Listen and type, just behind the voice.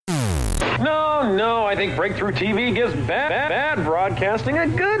No, I think Breakthrough TV gives bad broadcasting a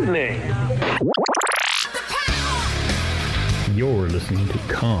good name. You're listening to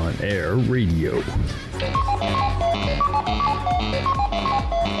Con Air Radio.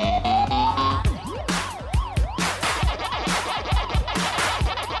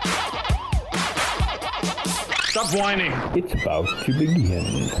 Stop whining. It's about to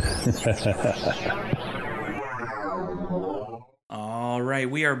begin. All right,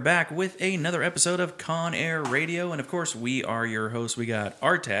 we are back with another episode of Con Air Radio, and of course, we are your hosts. We got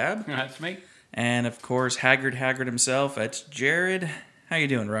Artab. That's me. And of course, Haggard himself. That's Jared. How you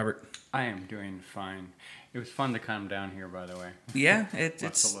doing, Robert? I am doing fine. It was fun to come down here, by the way. Yeah,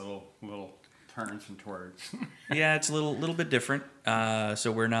 it's a little turns and twerds. Yeah, it's a little bit different.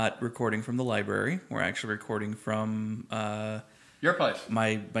 So we're not recording from the library. We're actually recording from your place.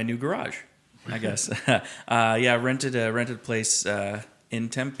 My new garage, I guess. Yeah, rented a place in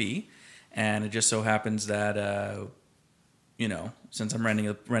Tempe, and it just so happens that since I'm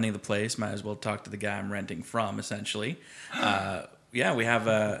renting the place, might as well talk to the guy I'm renting from, essentially. Yeah, we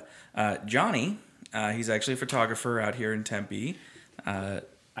have Johnny. He's actually a photographer out here in Tempe. I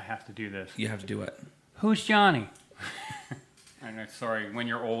have to do this. You have to do it. Who's Johnny? I'm sorry. When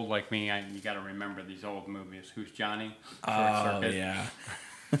you're old like me, you got to remember these old movies. Who's Johnny? Oh, yeah.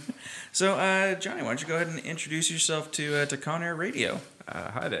 So, Johnny, why don't you go ahead and introduce yourself to Con Air Radio?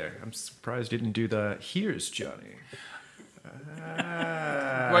 Hi there. I'm surprised you didn't do the "Here's Johnny."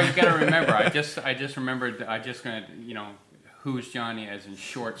 Well, you got to remember. I just remembered. I just gonna who's Johnny as in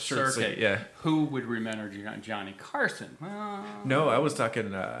short circuit. Yeah. Who would remember Johnny Carson? No, I was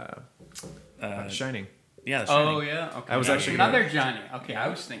talking Shining. Yeah. Oh yeah. Okay. I was actually another Johnny. Okay, I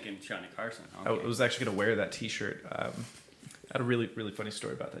was thinking Johnny Carson. Okay. I was actually gonna wear that T-shirt. I had a really really funny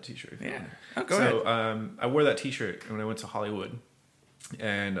story about that T-shirt. Yeah. Oh, go ahead. So I wore that T-shirt when I went to Hollywood,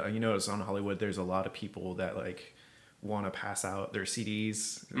 and it's on Hollywood. There's a lot of people that like want to pass out their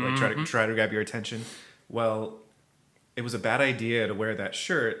CDs, like try to grab your attention. Well, it was a bad idea to wear that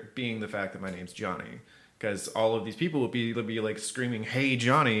shirt, being the fact that my name's Johnny, because all of these people would be like screaming, "Hey,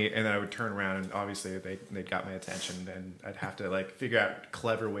 Johnny!" and then I would turn around and obviously they'd got my attention. Then I'd have to like figure out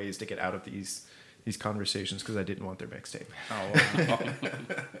clever ways to get out of these conversations because I didn't want their mixtape. Oh, wow.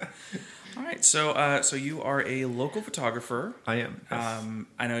 All right, so you are a local photographer. I am. Yes.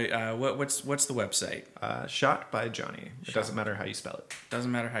 I know. What's the website? Shot by Johnny. It doesn't matter how you spell it.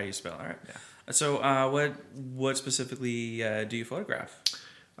 Doesn't matter how you spell it. All right. Yeah. So what specifically do you photograph?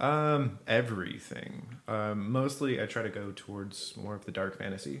 Everything. Mostly I try to go towards more of the dark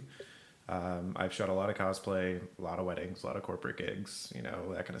fantasy. I've shot a lot of cosplay, a lot of weddings, a lot of corporate gigs,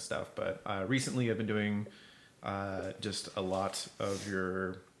 that kind of stuff. But recently I've been doing just a lot of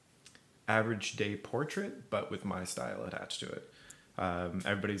your average day portrait, but with my style attached to it.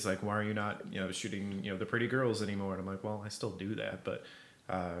 Everybody's like, why are you not, shooting, the pretty girls anymore? And I'm like, well, I still do that, but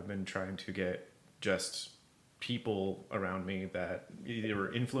I've been trying to get just people around me that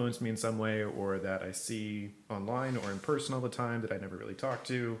either influence me in some way or that I see online or in person all the time that I never really talk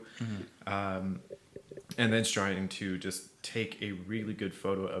to. Mm-hmm. And then trying to just take a really good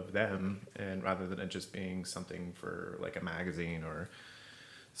photo of them, and rather than it just being something for like a magazine or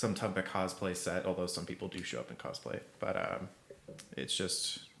some type of cosplay set, although some people do show up in cosplay, but it's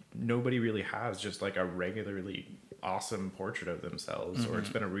just nobody really has just like a regularly awesome portrait of themselves, or it's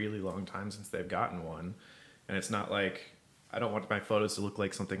been a really long time since they've gotten one. And it's not like, I don't want my photos to look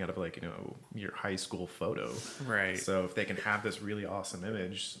like something out of like, your high school photo. Right. So if they can have this really awesome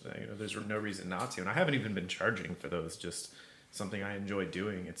image, there's no reason not to. And I haven't even been charging for those, just something I enjoy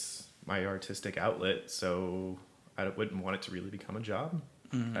doing. It's my artistic outlet. So I wouldn't want it to really become a job.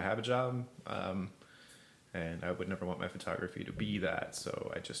 Mm-hmm. I have a job. And I would never want my photography to be that.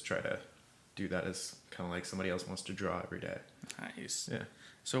 So I just try to do that as kind of like somebody else wants to draw every day. Nice. Yeah.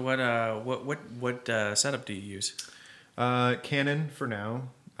 So what setup do you use? Canon for now.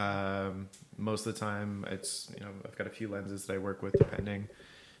 Most of the time, it's I've got a few lenses that I work with depending.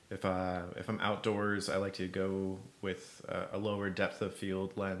 If I'm outdoors, I like to go with a lower depth of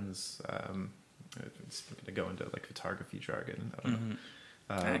field lens. It's to go into like photography jargon. I don't know.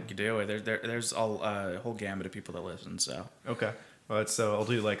 I can do it. There's a whole gamut of people that listen. So okay. Well, so I'll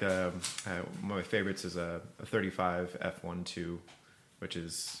do like one of my favorites is a 35 f1.2, which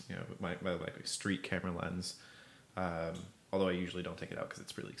is my like street camera lens. Although I usually don't take it out because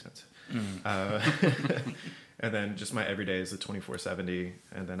it's really expensive. And then just my everyday is a 24-70,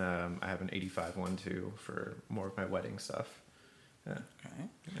 and then I have an 85 1.2 for more of my wedding stuff. Yeah. Okay.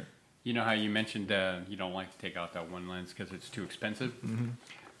 Yeah. You know how you mentioned you don't like to take out that one lens because it's too expensive? Mm-hmm.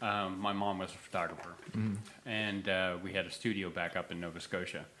 My mom was a photographer, mm-hmm. and we had a studio back up in Nova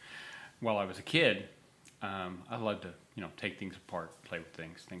Scotia. while I was a kid, I loved to, take things apart, play with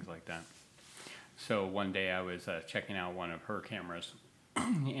things like that. So one day I was checking out one of her cameras,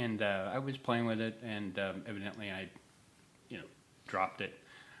 and I was playing with it, and evidently I, dropped it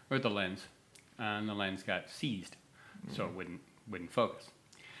with the lens, and the lens got seized, so it wouldn't focus.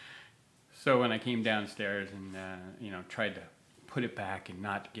 So when I came downstairs and tried to put it back and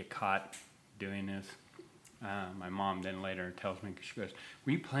not get caught doing this, my mom then later tells me, she goes,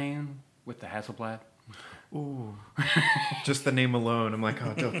 "Were you playing with the Hasselblad?" Ooh. Just the name alone, I'm like,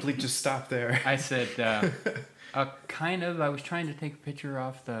 oh, please just stop there. I said, kind of. I was trying to take a picture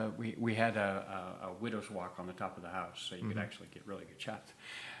off we had a widow's walk on the top of the house, so you could actually get really good shots.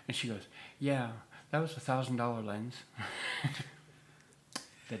 And she goes, "Yeah, that was $1,000 lens."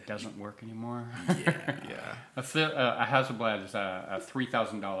 That doesn't work anymore. Yeah. A Hasselblad is a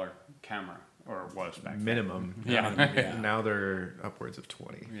 $3,000 camera, or it was back then. Minimum. Yeah. Now they're upwards of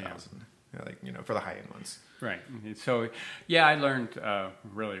 20,000. Yeah. For the high end ones. Right. And so, I learned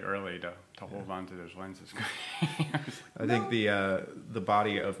really early to hold on to those lenses. I think the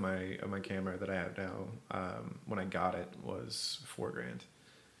body of my camera that I have now, when I got it, was $4,000,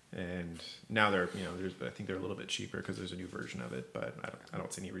 and now they're I think they're a little bit cheaper because there's a new version of it, but I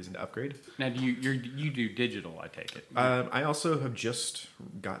don't see any reason to upgrade. Now, you do digital? I take it. I also have just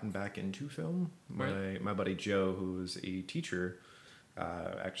gotten back into film. Right. My buddy Joe, who's a teacher,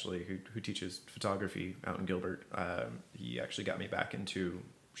 actually who teaches photography out in Gilbert, he actually got me back into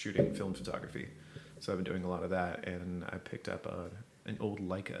shooting film photography. So I've been doing a lot of that, and I picked up an old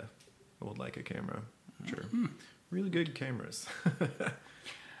Leica camera, which are really good cameras.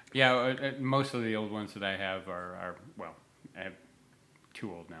 Yeah, most of the old ones that I have are I have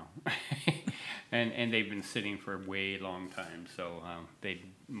two old now, and they've been sitting for a way long time, so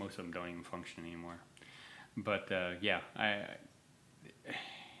most of them don't even function anymore. But I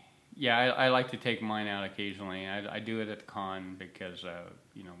like to take mine out occasionally. I do it at the con because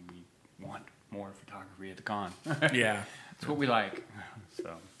we want more photography at the con. Yeah, that's what we like.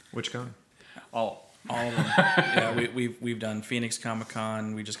 So Which con? all of them. Yeah, we've done Phoenix Comic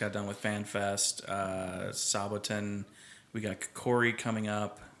Con. We just got done with Fan Fest, Saboton. We got Kokori coming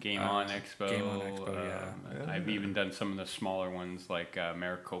up. Game On Expo. Game On Expo. Yeah. I've even done some of the smaller ones like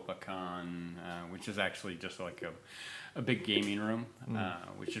Maricopa Con, which is actually just like a big gaming room,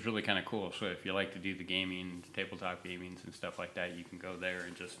 which is really kind of cool. So if you like to do the gaming, tabletop gamings and stuff like that, you can go there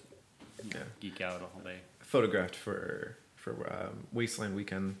and just geek out all day. Photographed for Wasteland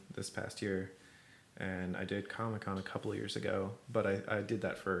Weekend this past year, and I did Comic-Con a couple of years ago, but I did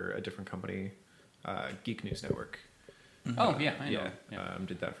that for a different company, Geek News Network. Oh, yeah, I know. Yeah.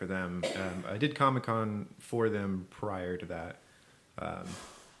 Did that for them. I did Comic-Con for them prior to that,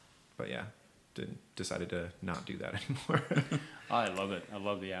 but yeah, decided to not do that anymore. I love it. I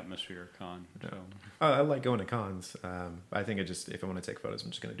love the atmosphere of con. So. I like going to cons. I think if I want to take photos, I'm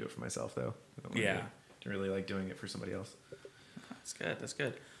just going to do it for myself, though. Don't really like doing it for somebody else. That's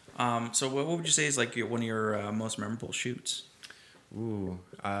good. So what would you say is like one of your most memorable shoots? Ooh,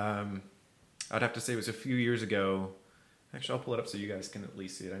 I'd have to say it was a few years ago. Actually, I'll pull it up so you guys can at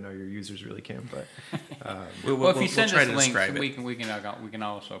least see it. I know your users really can't, but if you send try us to links, describe we can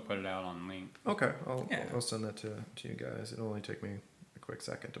also put it out on link. okay, I'll send that to you guys. It'll only take me a quick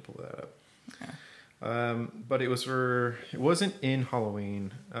second to pull that up. Okay. But it wasn't in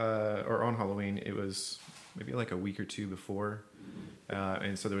Halloween or on Halloween. It was maybe like a week or two before,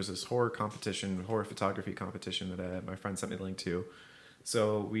 and so there was this horror photography competition that my friend sent me the link to.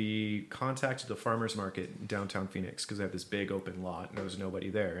 So we contacted the farmer's market in downtown Phoenix because they have this big open lot and there was nobody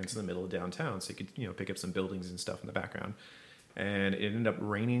there. And it's in the middle of downtown, so you could pick up some buildings and stuff in the background. And it ended up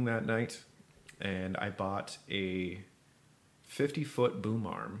raining that night, and I bought a 50-foot boom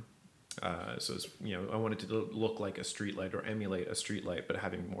arm. So it's, I wanted it to look like a street light or emulate a street light, but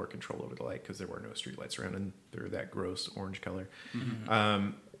having more control over the light because there were no street lights around and they're that gross orange color. Mm-hmm.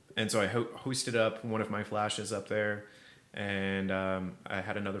 And so I hoisted up one of my flashes up there. And I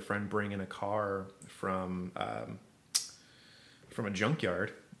had another friend bring in a car from a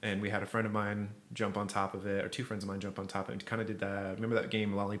junkyard, and we had a friend of mine jump on top of it, or two friends of mine jump on top of it, and kind of did that. Remember that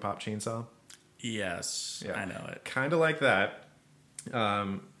game Lollipop Chainsaw? Yes, yeah. I know it. Kind of like that.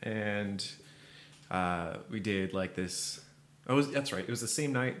 And we did like this. That's right. It was the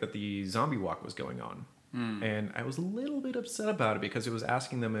same night that the zombie walk was going on. And I was a little bit upset about it because it was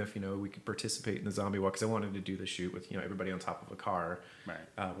asking them if we could participate in the zombie walk, because I wanted to do the shoot with everybody on top of a car,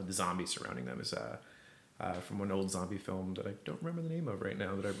 right, with the zombies surrounding them. Is from an old zombie film that I don't remember the name of right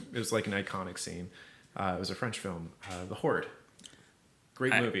now. It was like an iconic scene. It was a French film, The Horde.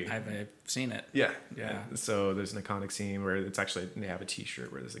 Great movie. I've seen it. Yeah. Yeah. So there's an iconic scene where it's actually, they have a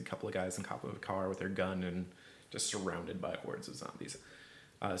t-shirt where there's a couple of guys in top of a car with their gun and just surrounded by hordes of zombies.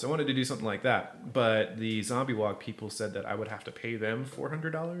 So I wanted to do something like that. But the Zombie Walk people said that I would have to pay them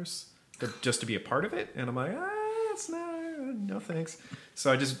 $400 just to be a part of it. And I'm like, that's no thanks.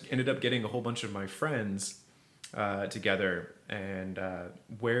 So I just ended up getting a whole bunch of my friends together. And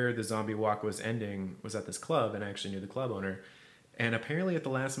where the Zombie Walk was ending was at this club. And I actually knew the club owner. And apparently at the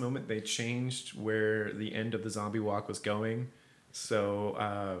last moment, they changed where the end of the Zombie Walk was going. So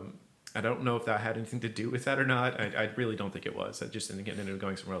I don't know if that had anything to do with that or not. I really don't think it was. I just ended up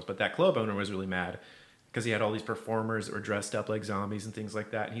going somewhere else. But that club owner was really mad because he had all these performers that were dressed up like zombies and things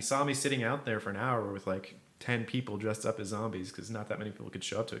like that. And he saw me sitting out there for an hour with like 10 people dressed up as zombies because not that many people could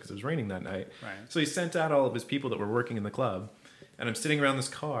show up to it because it was raining that night. Right. So he sent out all of his people that were working in the club. And I'm sitting around this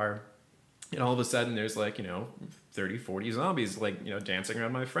car. And all of a sudden there's like, 30, 40 zombies like, dancing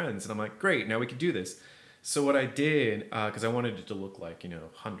around my friends. And I'm like, great, now we can do this. So what I did, because I wanted it to look like,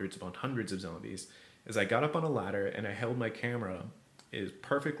 hundreds upon hundreds of zombies, is I got up on a ladder and I held my camera as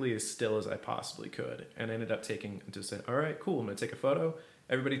perfectly as still as I possibly could. And I ended up just said, all right, cool, I'm going to take a photo.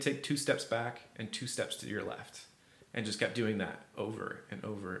 Everybody take 2 steps back and 2 steps to your left. And just kept doing that over and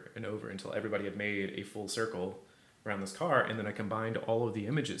over and over until everybody had made a full circle around this car. And then I combined all of the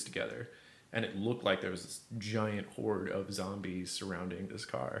images together. And it looked like there was this giant horde of zombies surrounding this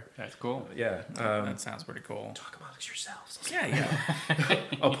car. That's cool. Yeah. That sounds pretty cool. Talk amongst yourselves. Yeah.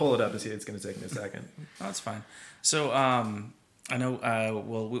 I'll pull it up and see. It's going to take me a second. Oh, that's fine. So I know.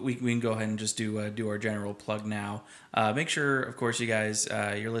 Well, we can go ahead and just do our general plug now. Make sure, of course, you guys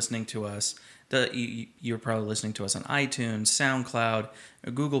you're listening to us. You're probably listening to us on iTunes, SoundCloud,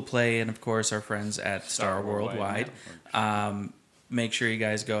 Google Play, and of course our friends at Star Worldwide. Make sure you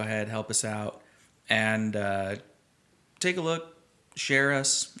guys go ahead, help us out, and take a look, share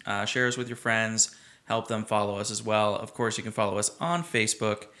us with your friends, help them follow us as well. Of course, you can follow us on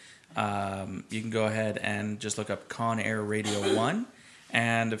Facebook. You can go ahead and just look up Con Air Radio 1.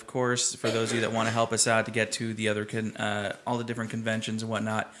 And of course, for those of you that want to help us out to get to the other all the different conventions and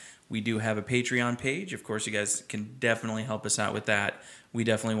whatnot, we do have a Patreon page. Of course, you guys can definitely help us out with that. We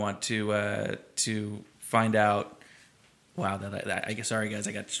definitely want to find out. Wow, I guess. Sorry, guys,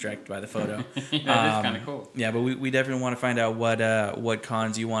 I got distracted by the photo. That is kind of cool. Yeah, but we definitely want to find out what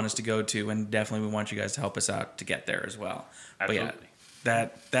cons you want us to go to, and definitely we want you guys to help us out to get there as well. Absolutely.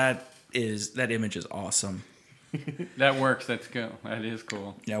 But yeah, that image is awesome. That works. That's cool. That is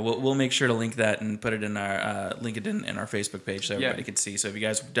cool. Yeah, we'll make sure to link that and put it in our link it in our Facebook page so everybody can see. So if you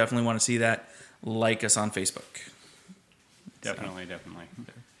guys definitely want to see that, like us on Facebook. Definitely.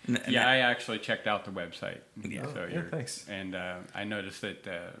 And I actually checked out the website. Yeah. So thanks. And I noticed that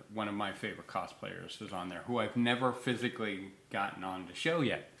one of my favorite cosplayers is on there, who I've never physically gotten on the show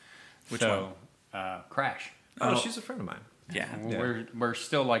yet. Which one? Crash. Oh, she's a friend of mine. Yeah. We're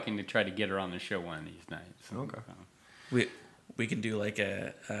still liking to try to get her on the show one of these nights. Okay. We can do like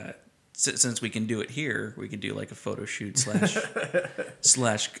since we can do it here, we can do like a photo shoot slash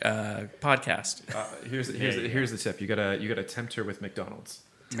podcast. Here's the tip. You gotta tempt her with McDonald's.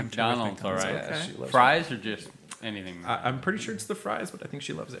 McDonald's, all right. Okay. She loves Fries or just anything? I'm pretty sure it's the fries, but I think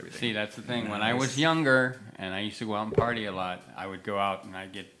she loves everything. See, that's the thing. When I was younger and I used to go out and party a lot, I would go out and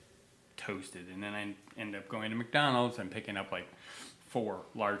I'd get toasted, and then I end up going to McDonald's and picking up like 4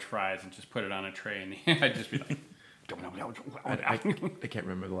 large fries and just put it on a tray, and I'd just be like, I can't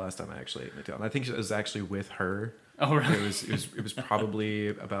remember the last time I actually ate McDonald's. I think it was actually with her. Oh, right. It was probably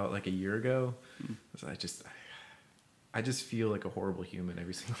about like a year ago. So I just feel like a horrible human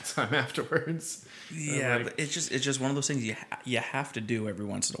every single time afterwards. Yeah, but it's just one of those things you have to do every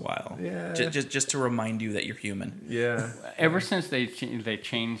once in a while. Yeah. Just to remind you that you're human. Yeah. Ever since they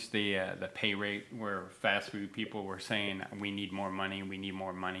changed the pay rate, where fast food people were saying we need more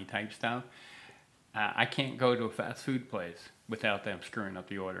money type stuff, I can't go to a fast food place without them screwing up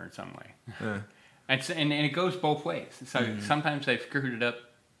the order in some way. Yeah. And it goes both ways. So sometimes they've screwed it up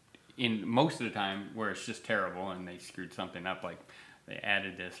in most of the time where it's just terrible and they screwed something up, like they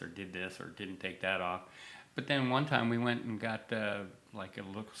added this or did this or didn't take that off. But then one time we went and got like a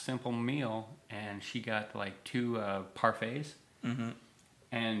little simple meal, and she got like 2 parfaits,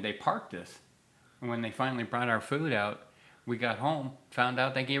 and they parked us. And when they finally brought our food out, we got home, found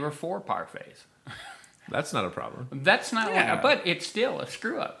out they gave her 4 parfaits. That's not a problem. That's not, but it's still a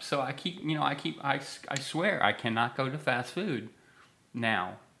screw up. So I swear I cannot go to fast food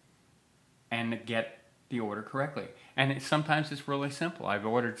now and get the order correctly. And sometimes it's really simple. I've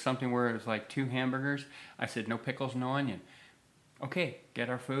ordered something where it was like 2 hamburgers. I said, no pickles, no onion. Okay, get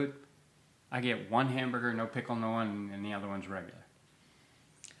our food. I get 1 hamburger, no pickle, no onion, and the other one's regular.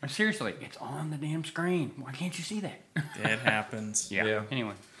 Seriously, it's on the damn screen. Why can't you see that? It happens. Yeah.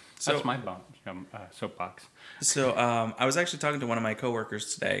 Anyway, So- that's my soapbox. So I was actually talking to one of my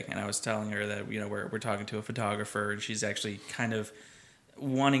coworkers today, and I was telling her that we're talking to a photographer, and she's actually kind of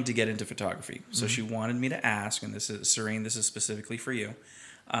wanting to get into photography. So she wanted me to ask, and this is Serene, this is specifically for you.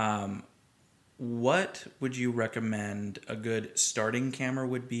 What would you recommend a good starting camera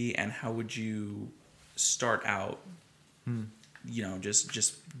would be, and how would you start out?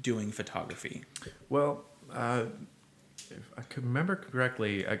 Just doing photography. Well, if I could remember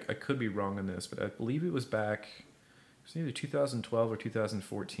correctly, I could be wrong on this, but I believe it was either 2012 or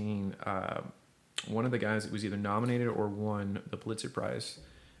 2014. One of the guys that was either nominated or won the Pulitzer Prize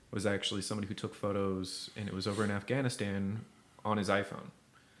was actually somebody who took photos, and it was over in Afghanistan on his iPhone.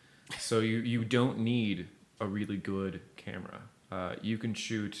 So you don't need a really good camera. You can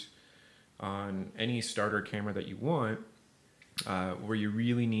shoot on any starter camera that you want. Where you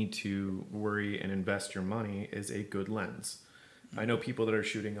really need to worry and invest your money is a good lens. I know people that are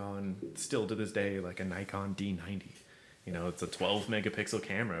shooting on, still to this day, like a Nikon D90. You know, it's a 12 megapixel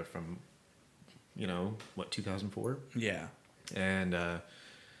camera from, 2004? Yeah. And,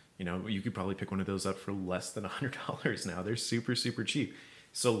 you could probably pick one of those up for less than $100 now. They're super, super cheap.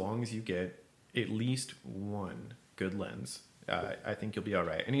 So long as you get at least one good lens, I think you'll be all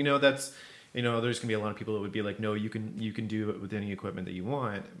right. And, that's... there's gonna be a lot of people that would be like, no, you can do it with any equipment that you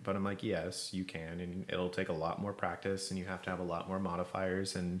want. But I'm like, yes, you can, and it'll take a lot more practice, and you have to have a lot more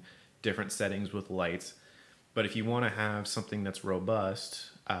modifiers and different settings with lights. But if you want to have something that's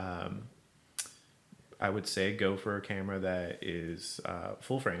robust, I would say go for a camera that is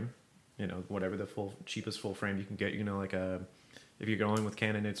full frame. Whatever the cheapest full frame you can get. If you're going with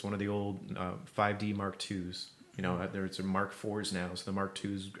Canon, it's one of the old 5D Mark IIs. There's Mark IVs now, so the Mark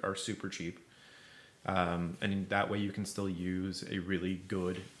IIs are super cheap. And that way you can still use a really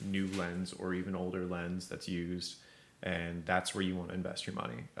good new lens or even older lens that's used, and that's where you want to invest your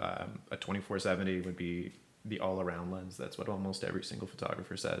money. A 24-70 would be the all-around lens. That's what almost every single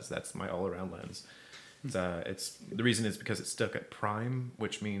photographer says. That's my all-around lens. It's the reason is because it's stuck at prime,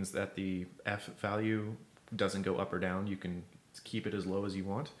 which means that the f value doesn't go up or down. You can keep it as low as you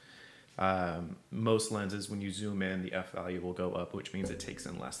want. Most lenses, when you zoom in, the f value will go up, which means it takes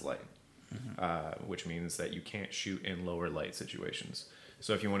in less light, which means that you can't shoot in lower light situations.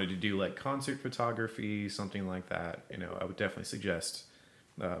 So if you wanted to do like concert photography, something like that, I would definitely suggest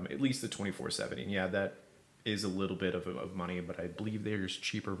at least the 24-70. And yeah, that is a little bit of money, but I believe there's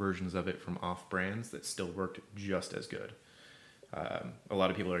cheaper versions of it from off brands that still worked just as good. A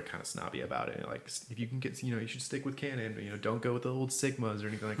lot of people are kind of snobby about it. Like, if you can get, you should stick with Canon. Don't go with the old Sigmas or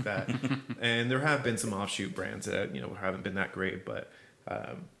anything like that. And there have been some offshoot brands that haven't been that great, but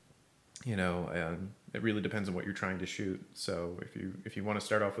it really depends on what you're trying to shoot. So if you want to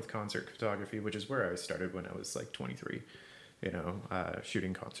start off with concert photography, which is where I started when I was like 23,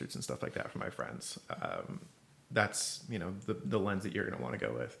 shooting concerts and stuff like that for my friends, that's the lens that you're going to want to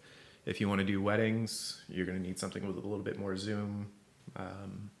go with. If you want to do weddings, you're going to need something with a little bit more zoom,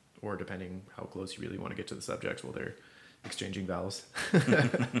 or depending how close you really want to get to the subjects while they're exchanging vows.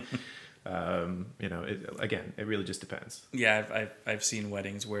 It really just depends. Yeah, I've seen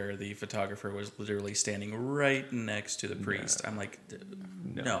weddings where the photographer was literally standing right next to the priest. I'm like,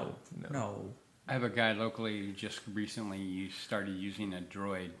 no. I have a guy locally who just recently started using a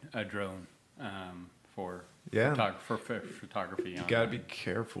drone for photography. You gotta be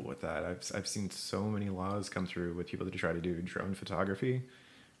careful with that. I've seen so many laws come through with people that try to do drone photography,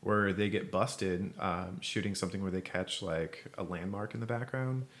 where they get busted shooting something where they catch like a landmark in the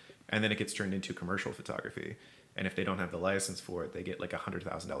background, and then it gets turned into commercial photography. And if they don't have the license for it, they get like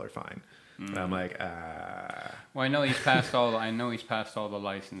 $100,000 fine. And I'm like, Well, I know he's passed all the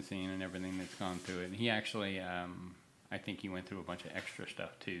licensing and everything that's gone through it. And he actually, I think he went through a bunch of extra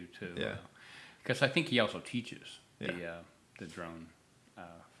stuff too. Yeah. Because I think he also teaches the drone. Well,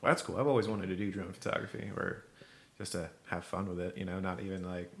 that's cool. I've always wanted to do drone photography, or just to have fun with it. Not even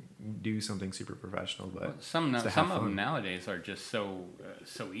like do something super professional, but some of them nowadays are just so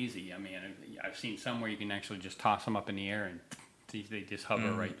easy. I mean, I've seen some where you can actually just toss them up in the air and they just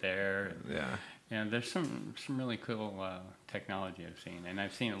hover right there. And there's some really cool technology I've seen, and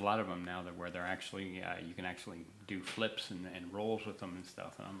I've seen a lot of them now where they're actually you can actually do flips and rolls with them and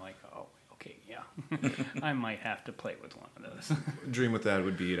stuff. And I'm like, oh. Okay, yeah. I might have to play with one of those. Dream with that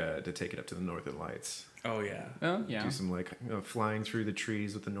would be to take it up to the Northern Lights. Oh yeah. Oh yeah. Do some flying through the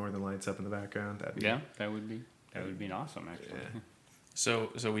trees with the Northern Lights up in the background. That would be awesome actually. Yeah.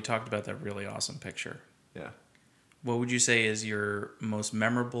 So we talked about that really awesome picture. Yeah. What would you say is your most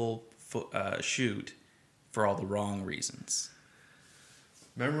memorable shoot for all the wrong reasons?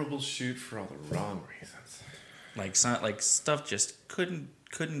 Memorable shoot for all the wrong reasons. Like stuff just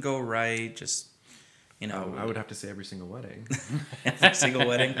couldn't go right. Just I would have to say every single wedding. every single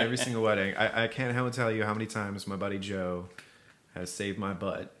wedding. Every single wedding. I can't help but tell you how many times my buddy Joe has saved my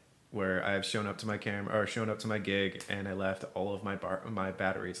butt, where I've shown up to my shown up to my gig and I left all of my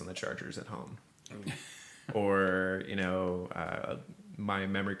batteries on the chargers at home, or my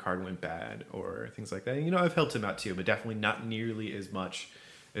memory card went bad, or things like that. I've helped him out too, but definitely not nearly as much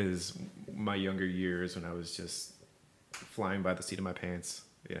as my younger years when I was just flying by the seat of my pants.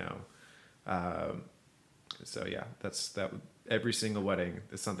 So yeah, that. Every single wedding,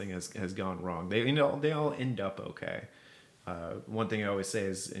 something has gone wrong. They all end up okay. One thing I always say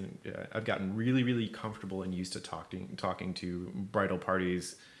is, I've gotten really, really comfortable and used to talking to bridal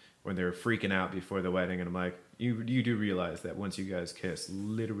parties when they're freaking out before the wedding, and I'm like, you do realize that once you guys kiss,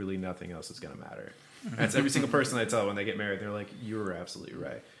 literally nothing else is gonna matter. That's every single person I tell when they get married. They're like, you were absolutely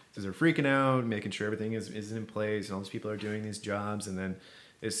right, because they're freaking out, making sure everything is in place, and all these people are doing these jobs, and then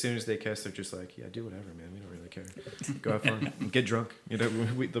as soon as they kiss, they're just like, yeah, do whatever, man. We don't really care. Go have fun. Get drunk.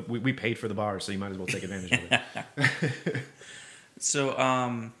 We paid for the bar, so you might as well take advantage of it. So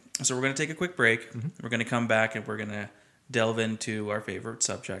we're going to take a quick break. Mm-hmm. We're going to come back and we're going to delve into our favorite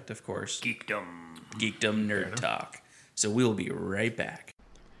subject, of course. Geekdom Nerd Talk. So we'll be right back.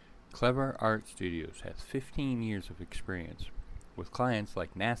 Clever Art Studios has 15 years of experience with clients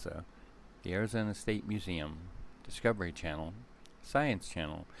like NASA, the Arizona State Museum, Discovery Channel, Science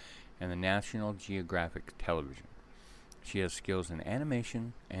Channel, and the National Geographic Television. She has skills in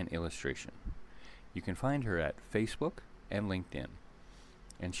animation and illustration. You can find her at Facebook and LinkedIn.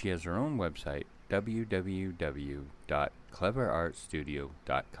 And she has her own website,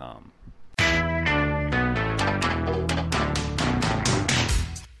 www.cleverartstudio.com.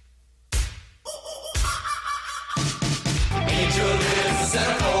 Angel is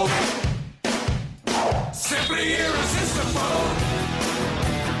centerfold, simply irresistible.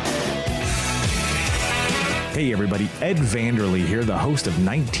 Hey everybody, Ed Vanderlee here, the host of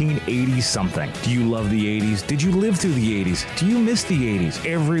 1980 Something. Do you love the 80s? Did you live through the 80s? Do you miss the 80s?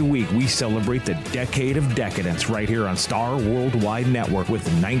 Every week we celebrate the decade of decadence right here on Star Worldwide Network with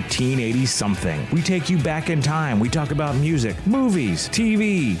 1980 Something. We take you back in time. We talk about music, movies,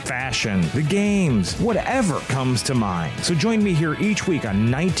 TV, fashion, the games, whatever comes to mind. So join me here each week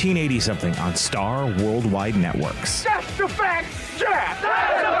on 1980 Something on Star Worldwide Networks. That's the fact, Jack!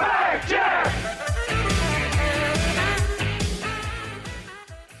 That's the fact, Jack!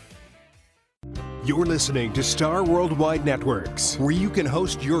 You're listening to Star Worldwide Networks, where you can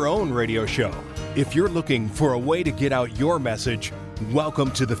host your own radio show. If you're looking for a way to get out your message,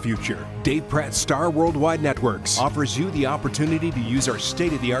 welcome to the future. Dave Pratt's Star Worldwide Networks offers you the opportunity to use our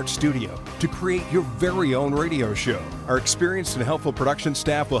state-of-the-art studio to create your very own radio show. Our experienced and helpful production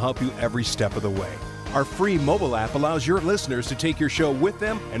staff will help you every step of the way. Our free mobile app allows your listeners to take your show with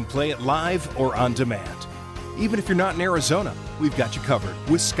them and play it live or on demand. Even if you're not in Arizona, we've got you covered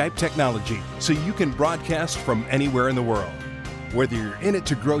with Skype technology, so you can broadcast from anywhere in the world. Whether you're in it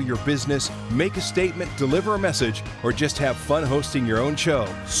to grow your business, make a statement, deliver a message, or just have fun hosting your own show,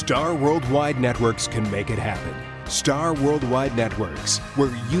 Star Worldwide Networks can make it happen. Star Worldwide Networks,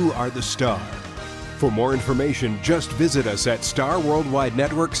 where you are the star. For more information, just visit us at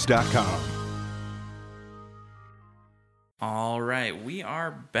starworldwidenetworks.com. All right, we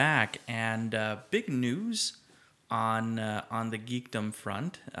are back, and big news on the geekdom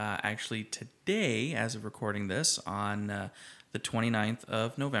front. Actually, today, as of recording this, on the 29th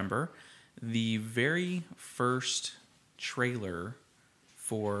of November, the very first trailer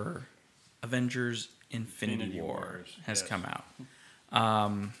for Avengers Infinity War has come out.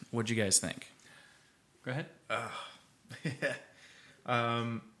 What'd you guys think? Go ahead.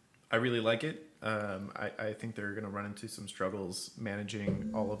 I really like it. I think they're going to run into some struggles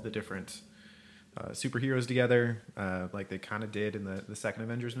managing all of the different superheroes together, like they kind of did in the second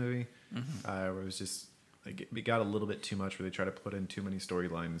Avengers movie, where it was just like it got a little bit too much, where they tried to put in too many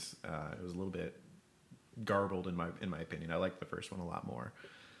storylines. It was a little bit garbled in my opinion. I liked the first one a lot more.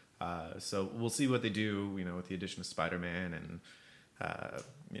 So we'll see what they do, with the addition of Spider-Man and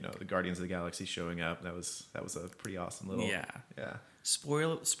the Guardians of the Galaxy showing up. That was a pretty awesome little yeah.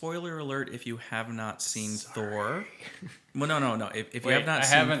 Spoiler alert! If you have not seen Thor, well, no. If you have not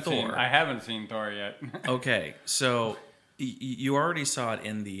seen Thor, I haven't seen Thor yet. Okay, so you already saw it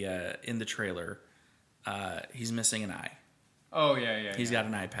in the trailer. He's missing an eye. Oh yeah. He's got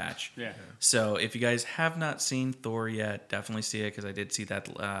an eye patch. Yeah. So if you guys have not seen Thor yet, definitely see it, because I did see that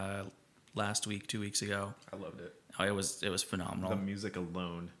last week, 2 weeks ago. I loved it. Oh, it was phenomenal. The music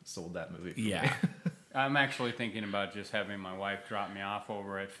alone sold that movie. Yeah. I'm actually thinking about just having my wife drop me off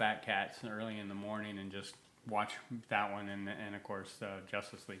over at Fat Cats early in the morning and just watch that one and of course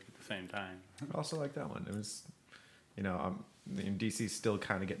Justice League at the same time. I also like that one. It was, DC's still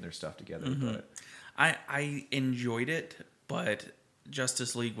kind of getting their stuff together, but I enjoyed it, but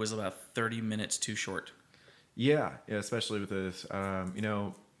Justice League was about 30 minutes too short. yeah, especially with this,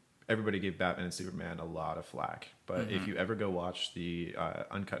 everybody gave Batman and Superman a lot of flack, but if you ever go watch the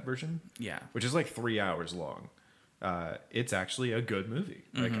uncut version, Yeah. which is like 3 hours long, it's actually a good movie.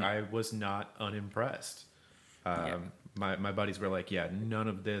 Like, I was not unimpressed. My buddies were like, yeah, none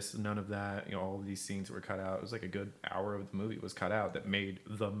of this, none of that, all of these scenes were cut out. It was like a good hour of the movie was cut out that made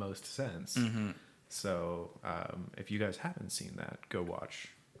the most sense. So if you guys haven't seen that, go watch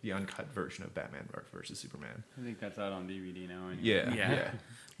the uncut version of Batman versus Superman. I think that's out on DVD now. Anyway. Yeah.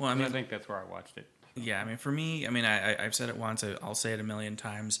 Well, I I mean, think that's where I watched it. yeah, I mean, for me, I've said it once, I'll say it a million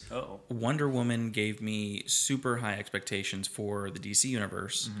times. Uh-oh. Wonder Woman gave me super high expectations for the DC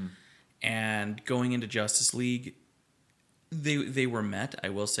universe, and going into Justice League, they were met. I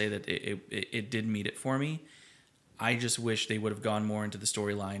will say that it did meet it for me. I just wish they would have gone more into the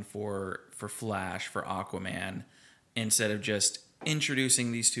storyline for Flash, for Aquaman, instead of just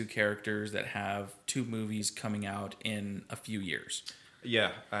introducing these two characters that have two movies coming out in a few years.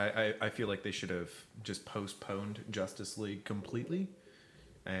 Yeah, I feel like they should have just postponed Justice League completely.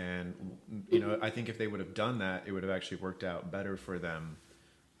 And, I think if they would have done that, it would have actually worked out better for them,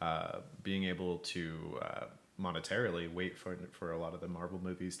 being able to monetarily wait for a lot of the Marvel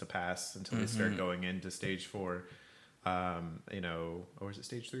movies to pass until they start going into stage 4. Or is it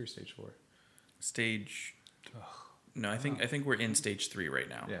stage 3 or stage 4? No, I think we're in stage 3 right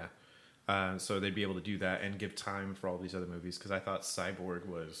now. Yeah. So they'd be able to do that and give time for all these other movies, because I thought Cyborg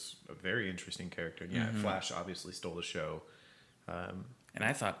was a very interesting character. And yeah, Flash obviously stole the show. And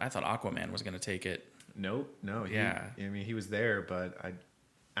I thought Aquaman was going to take it. No. He was there, but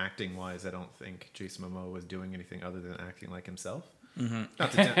acting wise, I don't think Jason Momoa was doing anything other than acting like himself.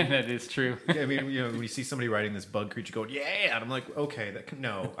 Not to That is true. Yeah, I mean, when you see somebody riding this bug creature going, yeah, and I'm like, okay,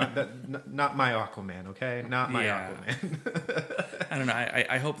 not my Aquaman, okay, not my Aquaman. I don't know.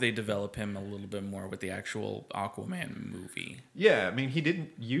 I hope they develop him a little bit more with the actual Aquaman movie. Yeah, I mean, he didn't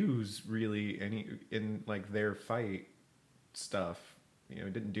use really any in like their fight stuff. He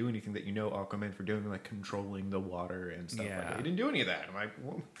didn't do anything that Aquaman for doing, like controlling the water and stuff like that. He didn't do any of that. I'm like,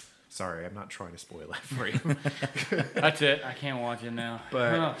 well, sorry, I'm not trying to spoil that for you. That's it. I can't watch it now.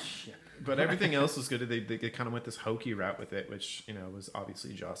 But shit. But everything else was good. They kind of went this hokey route with it, which was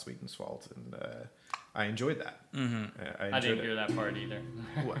obviously Joss Whedon's fault, and I enjoyed that. I didn't hear that part either.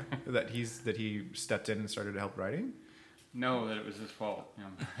 What? That he stepped in and started help writing? No, that it was his fault.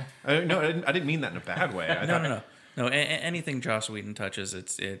 No, I didn't mean that in a bad way. No. Anything Joss Whedon touches,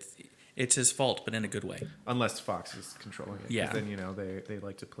 it's his fault, but in a good way. Unless Fox is controlling it. Yeah. Then, they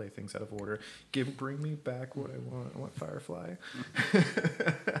like to play things out of order. Bring me back what I want. I want Firefly.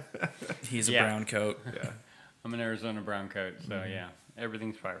 He's a brown coat. Yeah. I'm an Arizona brown coat, so yeah,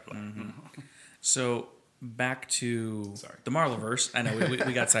 everything's Firefly. So back to the Marvelverse. I know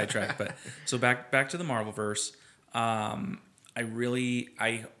we got sidetracked, but so back to the Marvelverse. I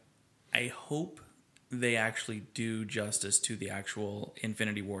hope they actually do justice to the actual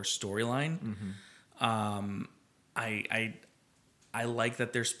Infinity War storyline. I like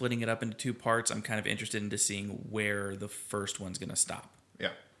that they're splitting it up into 2 parts. I'm kind of interested into seeing where the first one's going to stop.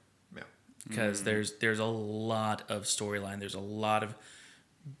 Yeah. Because there's a lot of storyline. There's a lot of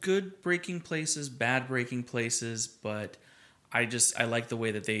good breaking places, bad breaking places, but I like the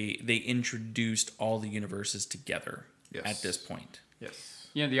way that they introduced all the universes together at this point. Yes.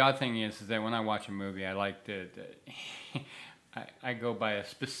 Yeah, the odd thing is that when I watch a movie, I like to I go by a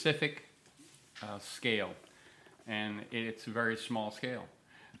specific scale, and it's a very small scale.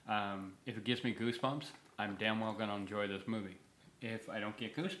 If it gives me goosebumps, I'm damn well going to enjoy this movie. If I don't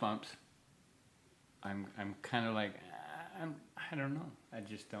get goosebumps, I'm kind of like, I don't know. I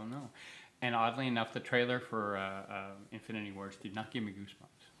just don't know. And oddly enough, the trailer for Infinity Wars did not give me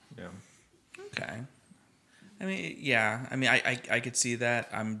goosebumps. Yeah. Okay. I mean, yeah. I mean, I could see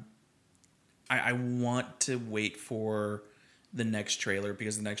that. I want to wait for the next trailer,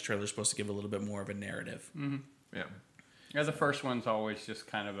 because the next trailer is supposed to give a little bit more of a narrative. Yeah. Yeah, the first one's always just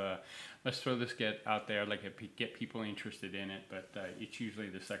kind of a, let's throw this out there, like get people interested in it, but it's usually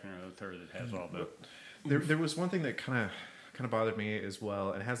the second or the third that has all the... There was one thing that kind of bothered me as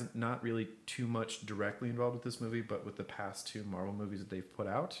well, and it hasn't not really too much directly involved with this movie, but with the past 2 Marvel movies that they've put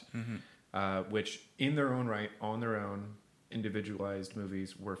out, which in their own right, on their own, individualized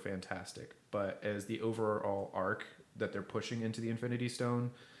movies were fantastic. But as the overall arc that they're pushing into the Infinity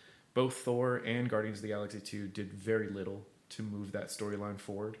Stone, both Thor and Guardians of the Galaxy 2 did very little to move that storyline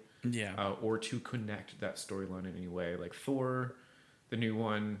forward. Yeah. Or to connect that storyline in any way. Like Thor, the new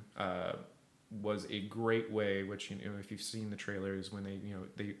one, was a great way, which, if you've seen the trailers, when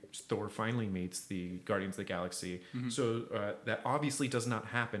Thor finally meets the Guardians of the Galaxy. So that obviously does not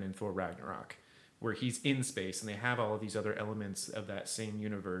happen in Thor Ragnarok, where he's in space and they have all of these other elements of that same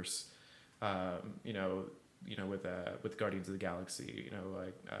universe, with Guardians of the Galaxy,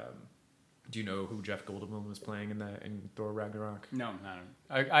 do you know who Jeff Goldblum was playing in Thor Ragnarok? No, not.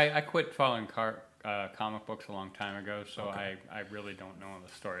 I quit following comic books a long time ago, so okay. I really don't know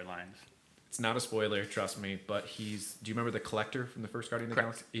the storylines. It's not a spoiler, trust me, but do you remember the Collector from the first Guardian of the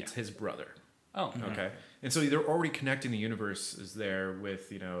Galaxy? It's his brother. Oh. Okay. And so they're already connecting the universes there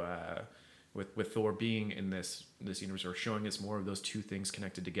with, with Thor being in this universe, or showing us more of those two things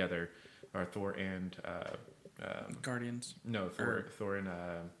connected together, are Thor and... Guardians? No, Thor and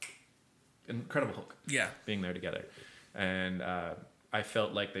Incredible Hulk. Yeah. Being there together. And I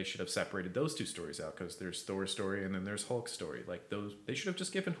felt like they should have separated those two stories out, because there's Thor's story and then there's Hulk's story. Like they should have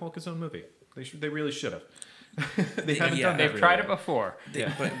just given Hulk his own movie. They really should have. They haven't done that. They've tried it before.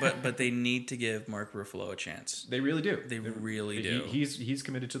 But they need to give Mark Ruffalo a chance. They really do. They really do. He's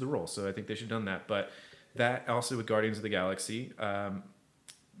committed to the role, so I think they should have done that. But that also with Guardians of the Galaxy,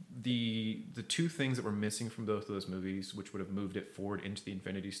 the two things that were missing from both of those movies, which would have moved it forward into the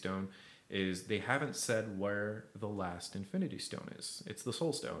Infinity Stone, is they haven't said where the last Infinity Stone is. It's the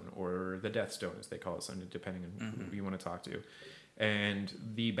Soul Stone, or the Death Stone, as they call it, depending on who you want to talk to. And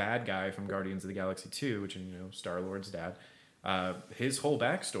the bad guy from Guardians of the Galaxy 2, which is, Star-Lord's dad, his whole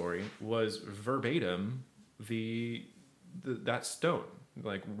backstory was verbatim that stone,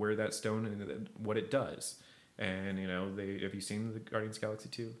 like where that stone and what it does. And, have you seen the Guardians of the Galaxy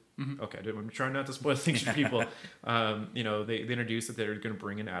 2? Mm-hmm. Okay, I'm trying not to spoil things for people. They introduced that they're going to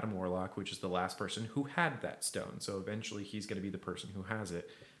bring in Adam Warlock, which is the last person who had that stone. So eventually he's going to be the person who has it.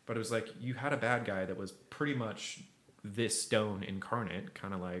 But it was like, you had a bad guy that was pretty much this stone incarnate,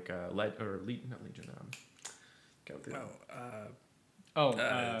 kind of like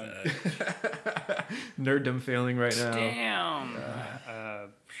nerddom failing right now. Damn.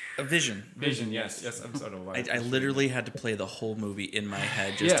 A Vision. Vision, yes. I'm sorry. I literally had to play the whole movie in my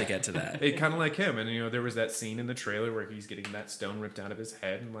head just to get to that. It kind of like him, and there was that scene in the trailer where he's getting that stone ripped out of his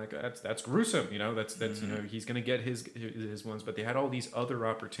head, and like that's gruesome. That's he's gonna get his ones, but they had all these other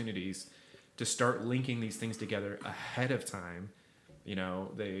opportunities to start linking these things together ahead of time.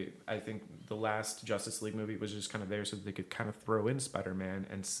 I think the last Justice League movie was just kind of there so that they could kind of throw in Spider-Man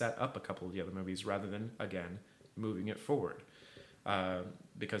and set up a couple of the other movies rather than, again, moving it forward.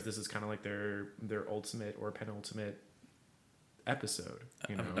 Because this is kind of like their ultimate or penultimate episode.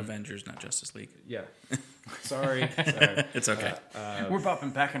 Avengers, not Justice League. Yeah. Sorry. It's okay. We're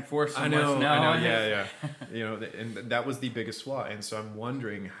bopping back and forth so I know, much now. Yeah. And that was the biggest flaw. And so I'm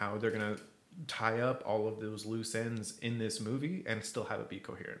wondering how they're going to tie up all of those loose ends in this movie and still have it be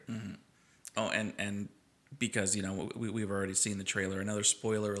coherent. Mm-hmm. Oh, and because we've already seen the trailer. Another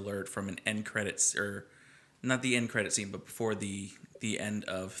spoiler alert from an end credits, or not the end credit scene, but before the end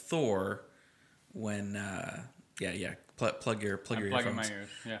of Thor, when plug your earphones. My ears.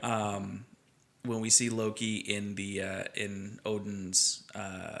 Yeah. When we see Loki in the in Odin's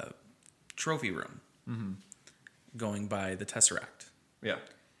trophy room, going by the Tesseract. Yeah.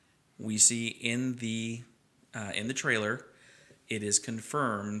 We see in the trailer, it is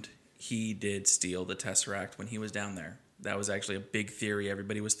confirmed he did steal the Tesseract when he was down there. That was actually a big theory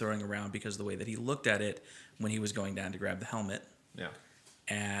everybody was throwing around because of the way that he looked at it when he was going down to grab the helmet. Yeah.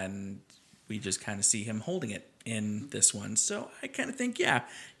 And we just kind of see him holding it in this one. So I kind of think,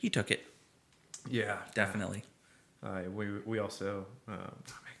 he took it. Yeah. Definitely. We also... I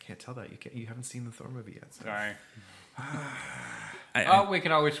can't tell that. You haven't seen the Thor movie yet. So. Sorry. I we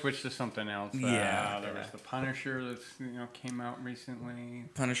could always switch to something else. Yeah. There was the Punisher that came out recently.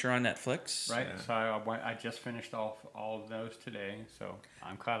 Punisher on Netflix. Right. Yeah. So I just finished off all of those today, so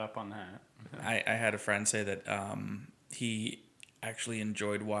I'm caught up on that. I had a friend say that he actually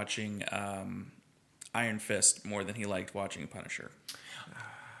enjoyed watching Iron Fist more than he liked watching Punisher.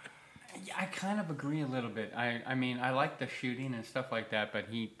 Yeah, I kind of agree a little bit. I mean, I like the shooting and stuff like that, but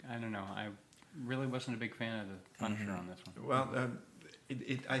I don't know. I really wasn't a big fan of the Punisher on this one. Well,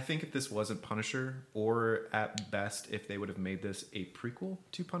 I think if this wasn't Punisher, or at best if they would have made this a prequel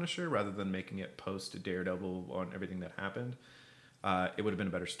to Punisher rather than making it post Daredevil on everything that happened, it would have been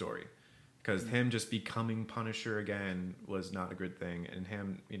a better story. Because him just becoming Punisher again was not a good thing, and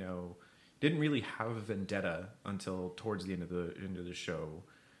him, didn't really have a vendetta until towards the end of the show.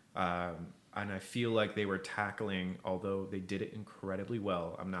 And I feel like they were tackling, although they did it incredibly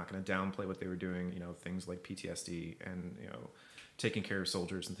well, I'm not going to downplay what they were doing, things like PTSD and, taking care of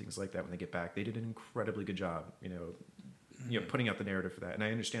soldiers and things like that when they get back. They did an incredibly good job, putting out the narrative for that. And I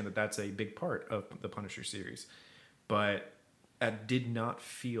understand that that's a big part of the Punisher series. But I did not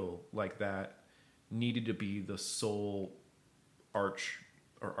feel like that needed to be the sole arc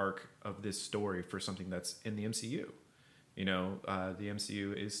of this story for something that's in the MCU. The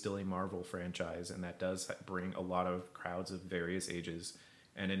MCU is still a Marvel franchise, and that does bring a lot of crowds of various ages.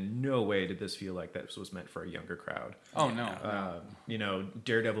 And in no way did this feel like this was meant for a younger crowd. Oh, no.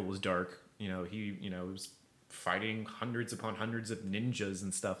 Daredevil was dark. He was fighting hundreds upon hundreds of ninjas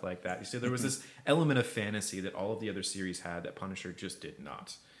and stuff like that. So there was this element of fantasy that all of the other series had that Punisher just did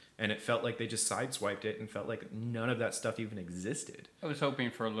not. And it felt like they just sideswiped it and felt like none of that stuff even existed. I was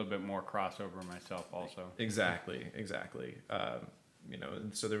hoping for a little bit more crossover myself also. Exactly.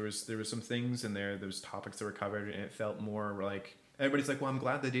 So there was some things in there, those topics that were covered, and it felt more like everybody's like, well, I'm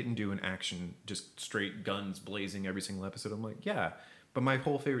glad they didn't do an action, just straight guns blazing every single episode. I'm like, yeah. But my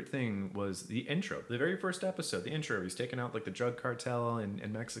whole favorite thing was the intro. The very first episode, the intro, he's taking out like the drug cartel in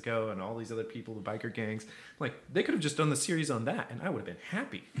Mexico and all these other people, the biker gangs. Like, they could have just done the series on that and I would have been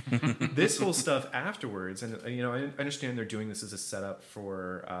happy. This whole stuff afterwards, and I understand they're doing this as a setup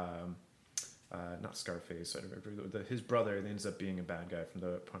for not Scarface, his brother ends up being a bad guy from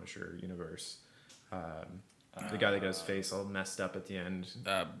the Punisher universe. The guy that got his face all messed up at the end.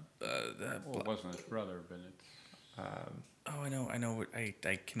 It wasn't his brother, but it's... I know.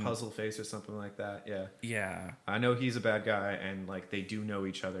 I can... Puzzle Face or something like that, yeah. Yeah. I know he's a bad guy, and, like, they do know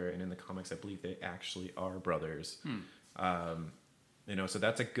each other, and in the comics, I believe they actually are brothers. So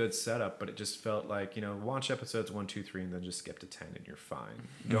that's a good setup, but it just felt like, watch episodes 1, 2, 3, and then just skip to 10, and you're fine.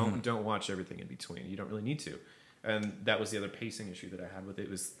 Don't watch everything in between. You don't really need to. And that was the other pacing issue that I had with it,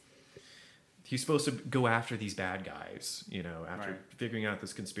 was... He's supposed to go after these bad guys, after figuring out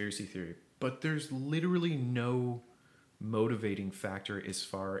this conspiracy theory. But there's literally no motivating factor as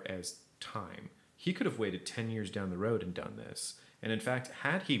far as time. He could have waited 10 years down the road and done this. And in fact,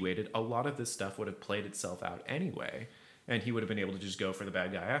 had he waited, a lot of this stuff would have played itself out anyway. And he would have been able to just go for the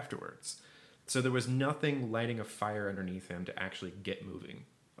bad guy afterwards. So there was nothing lighting a fire underneath him to actually get moving,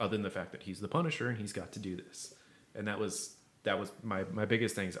 other than the fact that he's the Punisher and he's got to do this. And that was my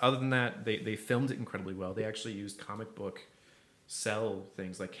biggest things. Other than that, they filmed it incredibly well. They actually used comic book cell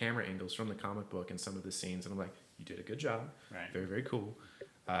things, like camera angles from the comic book in some of the scenes. And I'm like, you did a good job. Right. Very, very cool.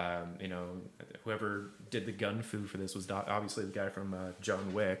 Whoever did the gun fu for this was obviously the guy from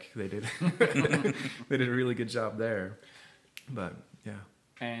John Wick. They did they did a really good job there. But, yeah.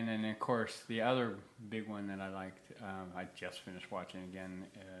 And then, of course, the other big one that I liked, I just finished watching again,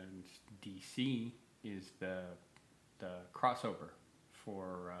 DC, is the crossover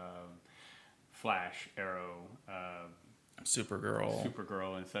for Flash, Arrow,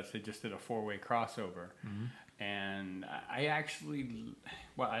 Supergirl and such. They just did a 4-way crossover. And I actually,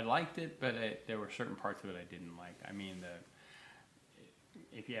 I liked it, but there were certain parts of it I didn't like. I mean,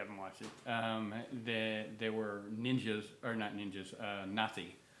 if you haven't watched it, there were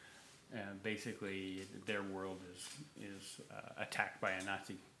Nazi. Basically, their world is attacked by a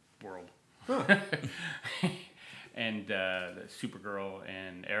Nazi world. Huh. And Supergirl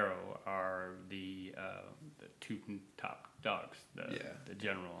and Arrow are the two top dogs, the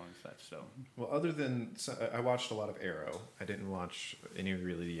general and such. So, well, I watched a lot of Arrow. I didn't watch any of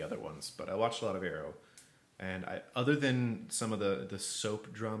really the other ones, but I watched a lot of Arrow. And other than some of the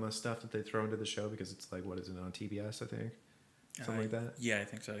soap drama stuff that they throw into the show, because it's like, what is it, on TBS, I think? Something like that? Yeah, I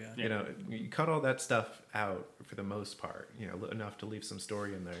think so, yeah. You cut all that stuff out for the most part, enough to leave some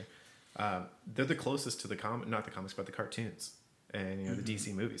story in there. They're the closest to not the comics, but the cartoons and the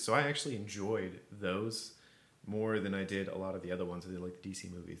DC movies. So I actually enjoyed those more than I did a lot of the other ones. I did like the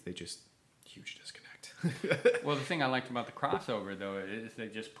DC movies. They just huge disconnect. Well, the thing I liked about the crossover though is they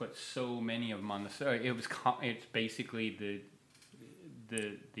just put so many of them on the show. It's basically the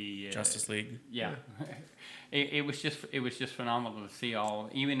Justice League. Yeah. It was just phenomenal to see all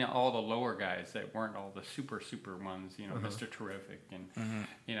the lower guys that weren't all the super ones, Mr. Terrific and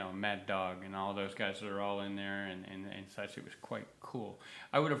Mad Dog and all those guys that are all in there and such. It was quite cool.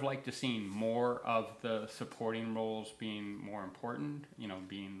 I would have liked to seen more of the supporting roles being more important,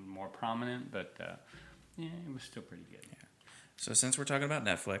 being more prominent, but it was still pretty good. Yeah. So since we're talking about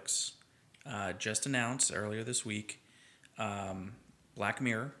Netflix, just announced earlier this week, Black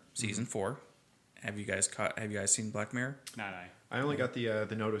Mirror season 4. Have you guys seen Black Mirror? Not I. I only got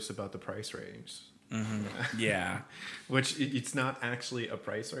the notice about the price range. Mm-hmm. Yeah. Which it's not actually a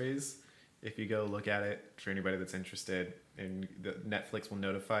price raise. if you go look at it, for anybody that's interested, and Netflix will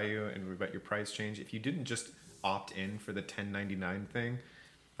notify you and about your price change. If you didn't just opt in for the $10.99 thing,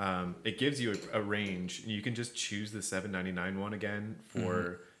 it gives you a range. You can just choose the $7.99 one again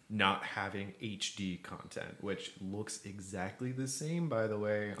for not having HD content, which looks exactly the same, by the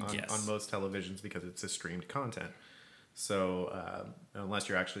way, on most televisions because it's a streamed content. So unless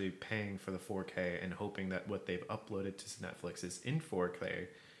you're actually paying for the 4K and hoping that what they've uploaded to Netflix is in 4K,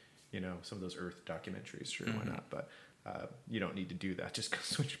 some of those Earth documentaries, sure, why not? But you don't need to do that. Just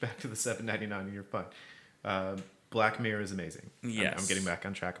switch back to the $7.99 and you're fine. Black Mirror is amazing. Yes. I'm getting back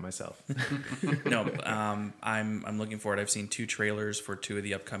on track of myself. No, I'm looking forward. I've seen 2 trailers for 2 of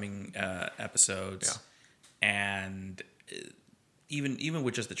the upcoming episodes, and even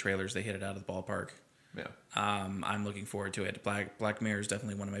with just the trailers, they hit it out of the ballpark. Yeah. I'm looking forward to it. Black Mirror is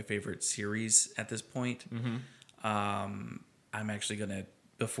definitely one of my favorite series at this point. I'm actually gonna,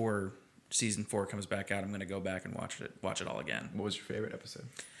 before season 4 comes back out, I'm gonna go back and watch it all again. What was your favorite episode?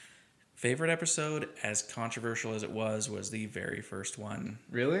 Favorite episode, as controversial as it was the very first one.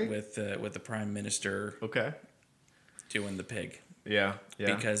 Really? With the Prime Minister. Okay. Doing the pig. Yeah.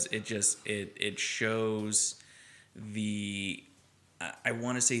 Because it shows the, I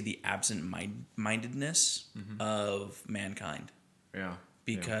want to say, the absent-mindedness of mankind. Yeah.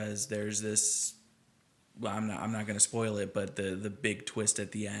 Because there's this, well, I'm not going to spoil it, but the big twist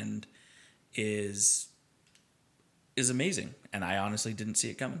at the end is amazing, and I honestly didn't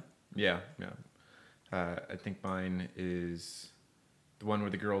see it coming. Yeah. I think mine is the one where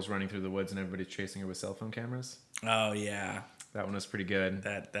the girl's running through the woods and everybody's chasing her with cell phone cameras. Oh yeah, that one was pretty good.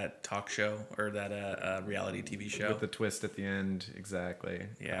 That talk show or that reality TV show with the twist at the end. Exactly.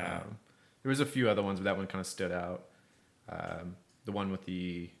 Yeah. There was a few other ones, but that one kind of stood out. The one with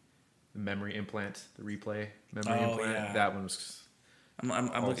the memory implant, the replay memory implant. Yeah. That one was.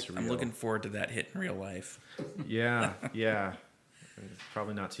 I'm looking forward to that hit in real life. Yeah. It's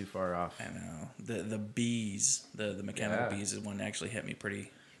probably not too far off. I know. The bees, the mechanical bees is one that actually hit me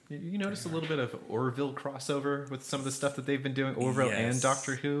pretty. You notice a little bit of Orville crossover with some of the stuff that they've been doing. Orville and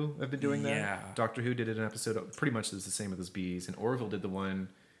Doctor Who have been doing that. Yeah. Doctor Who did an episode pretty much is the same as bees, and Orville did the one,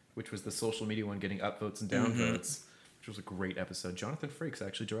 which was the social media one, getting upvotes and downvotes. Which was a great episode. Jonathan Frakes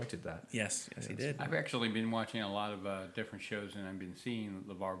actually directed that. Yes, he did. I've actually been watching a lot of different shows, and I've been seeing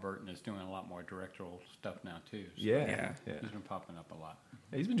LeVar Burton is doing a lot more directorial stuff now, too. So yeah. He's been popping up a lot.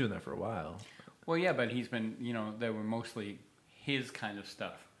 Yeah, he's been doing that for a while. Well, yeah, but he's been, they were mostly his kind of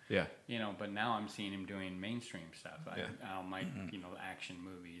stuff. Yeah. But now I'm seeing him doing mainstream stuff. I don't mind, action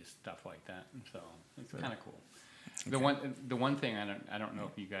movies, stuff like that. And so it's kind of cool. Okay. The one thing I don't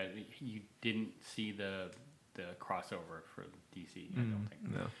know if you didn't see the crossover for DC. I don't think.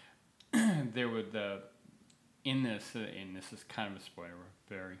 No. There would in this is kind of a spoiler,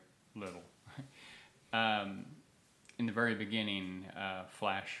 very little. In the very beginning,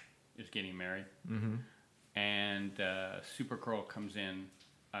 Flash is getting married, and Supergirl comes in,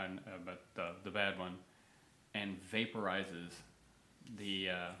 but the bad one, and vaporizes the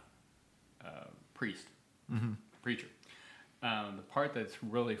preacher. The part that's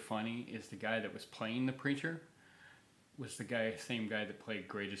really funny is the guy that was playing the preacher was the same guy that played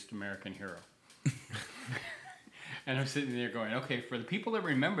Greatest American Hero. And I'm sitting there going, okay, for the people that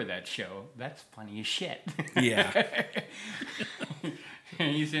remember that show, that's funny as shit. Yeah.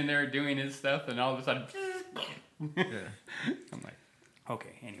 And he's in there doing his stuff, and all of a sudden, I'm like,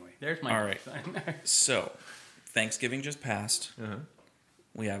 okay, anyway, there's my all right. So, Thanksgiving just passed.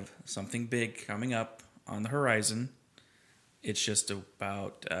 We have something big coming up on the horizon. It's just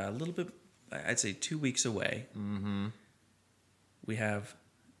about a little bit, I'd say 2 weeks away. We have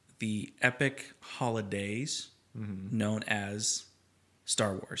the epic holidays known as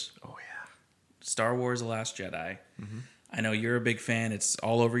Star Wars. Oh, yeah. Star Wars The Last Jedi. I know you're a big fan. It's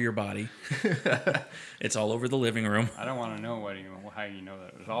all over your body. It's all over the living room. I don't want to know how you know that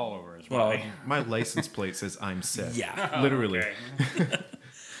it was all over his body. My license plate says I'm Sith. Yeah. Literally.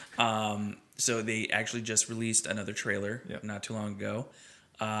 So they actually just released another trailer not too long ago.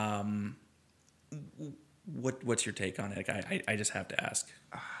 What's your take on it? I just have to ask.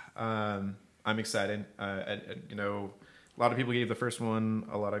 I'm excited. A lot of people gave the first one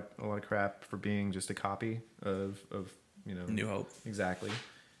a lot of crap for being just a copy of New Hope. Exactly.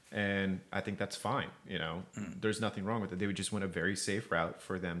 And I think that's fine. There's nothing wrong with it. They would just went a very safe route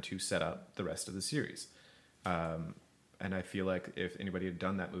for them to set up the rest of the series. And I feel like if anybody had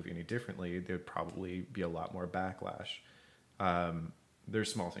done that movie any differently, there'd probably be a lot more backlash.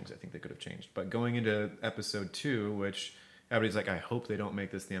 There's small things I think they could have changed. But going into episode 2, which everybody's like, I hope they don't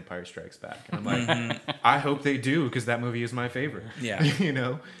make this The Empire Strikes Back. And I'm like, I hope they do, because that movie is my favorite. Yeah. You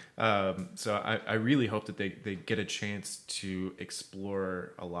know? So I really hope that they get a chance to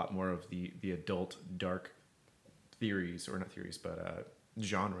explore a lot more of the adult dark theories, or not theories, but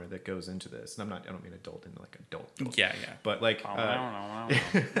genre that goes into this. And I don't mean adult in like adult. Yeah. But like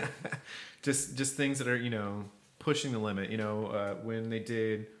just things that are, you know, pushing the limit. You know, when they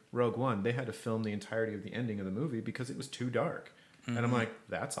did Rogue One, they had to film the entirety of the ending of the movie because it was too dark. And I'm like,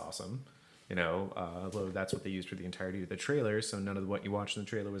 that's awesome. You know, although that's what they used for the entirety of the trailer, so none of what you watched in the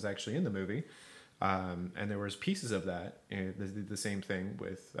trailer was actually in the movie. And there was pieces of that. And they did the same thing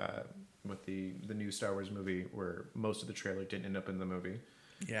with the new Star Wars movie, where most of the trailer didn't end up in the movie.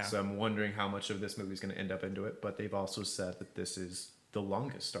 Yeah. So I'm wondering how much of this movie is going to end up into it. But they've also said that this is the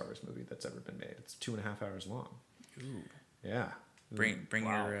longest Star Wars movie that's ever been made. It's 2.5 hours long. Ooh. Yeah. Bring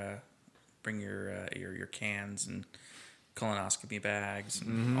your cans and colonoscopy bags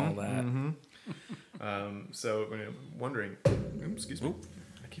and all that. So I'm wondering. Excuse me.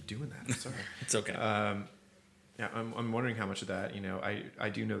 I keep doing that. Sorry. It's okay. Yeah, I'm wondering how much of that. You know, I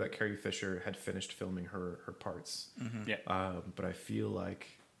do know that Carrie Fisher had finished filming her parts. Yeah. But I feel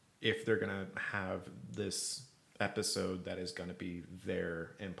like if they're gonna have this episode that is gonna be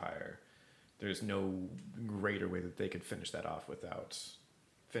their Empire, there's no greater way that they could finish that off without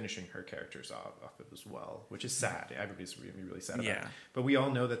finishing her characters off as well, which is sad. Everybody's really sad about it. But we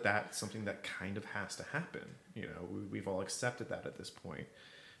all know that that's something that kind of has to happen. You know, we've all accepted that at this point.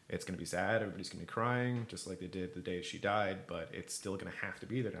 It's going to be sad. Everybody's going to be crying, just like they did the day she died, but it's still going to have to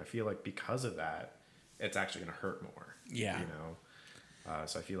be there. And I feel like because of that, it's actually going to hurt more. Yeah. You know?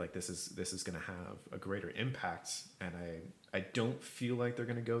 So I feel like this is going to have a greater impact, and I don't feel like they're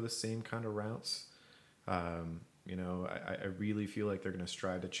going to go the same kind of routes. You know, I really feel like they're going to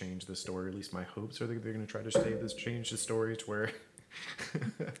strive to change the story. At least my hopes are that they're going to try to change the story to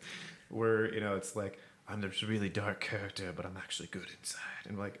where, you know, it's like, I'm this really dark character, but I'm actually good inside.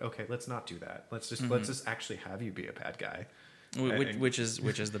 And like, okay, let's not do that. Let's just actually have you be a bad guy. Which is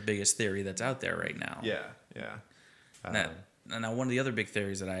the biggest theory that's out there right now. Yeah. Now, one of the other big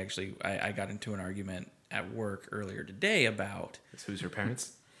theories that I got into an argument at work earlier today about is who's her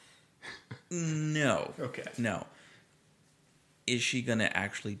parents? No. Okay. No. Is she going to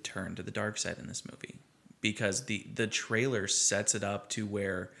actually turn to the dark side in this movie? Because the trailer sets it up to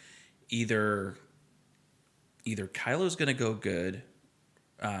where either Kylo's going to go good,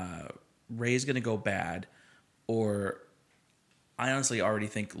 Rey's going to go bad, or I honestly already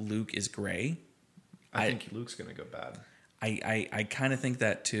think Luke is gray. I think Luke's going to go bad. I kind of think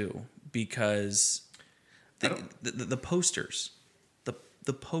that too, because the posters.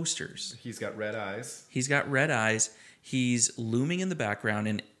 The posters. He's got red eyes. He's looming in the background,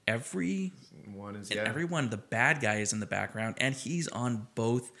 and everyone, the bad guy is in the background, and he's on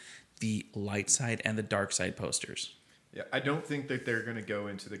both the light side and the dark side posters. Yeah, I don't think that they're going to go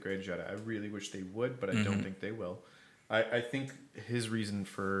into the Grey Jedi. I really wish they would, but I don't think they will. I think his reason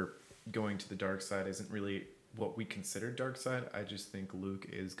for going to the dark side isn't really what we consider dark side. I just think Luke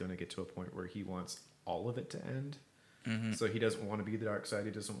is going to get to a point where he wants all of it to end. So he doesn't want to be the dark side. He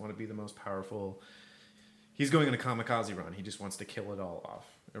doesn't want to be the most powerful. He's going on a kamikaze run. He just wants to kill it all off,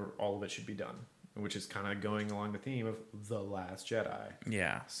 or all of it should be done, which is kind of going along the theme of The Last Jedi.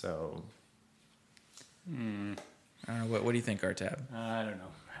 Yeah. So, I don't know. What do you think, Artab? I don't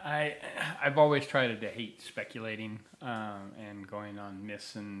know. I've always tried to hate speculating and going on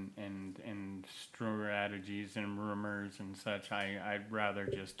myths and strategies and rumors and such. I'd rather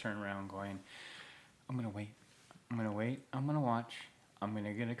just turn around going, I'm going to wait. I'm going to watch. I'm going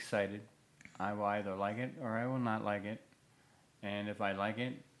to get excited. I will either like it or I will not like it. And if I like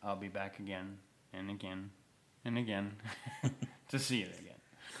it, I'll be back again and again and again to see it again.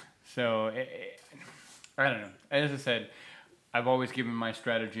 So, I don't know. As I said, I've always given my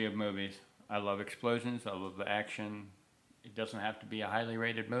strategy of movies. I love explosions. I love the action. It doesn't have to be a highly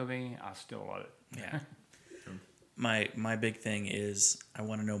rated movie. I'll still love it. Yeah. My big thing is I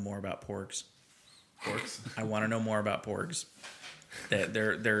want to know more about porgs. I want to know more about porgs.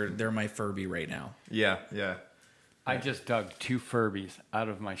 They're my Furby right now. Yeah. I just dug 2 Furbies out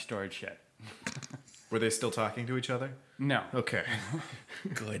of my storage shed. Were they still talking to each other? No. Okay.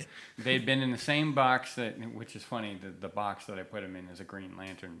 Good. They'd been in the same box, which is funny. The box that I put them in is a Green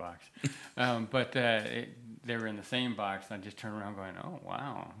Lantern box. But they were in the same box. And I just turned around going, oh,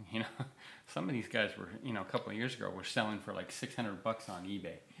 wow. You know, some of these guys were, you know, a couple of years ago were selling for like $600 on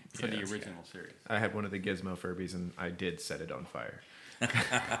eBay for the original series. I had one of the Gizmo Furbies, and I did set it on fire.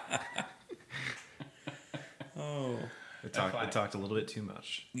 Oh. It talked a little bit too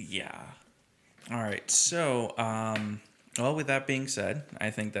much. Yeah. All right. So, Well, with that being said,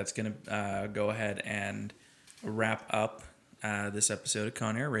 I think that's going to go ahead and wrap up this episode of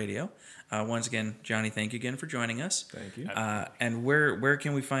Con Air Radio. Once again, Johnny, thank you again for joining us. Thank you. And where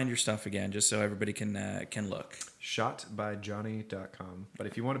can we find your stuff again, just so everybody can look? Shotbyjohnny.com. But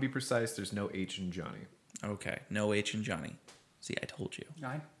if you want to be precise, there's no H in Johnny. Okay, no H in Johnny. See, I told you.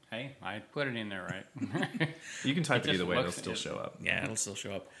 I put it in there right. You can type It it either just way; it'll looks- still show up. Yeah, it'll still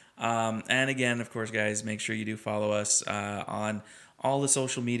show up. And again, of course, guys, make sure you do follow us on all the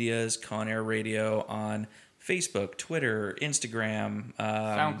social medias, Con Air Radio, on Facebook, Twitter, Instagram,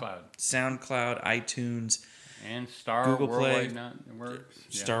 SoundCloud, iTunes, and Star Google Play, Worldwide Networks.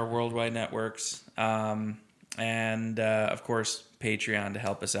 Star Worldwide Networks, and of course, Patreon to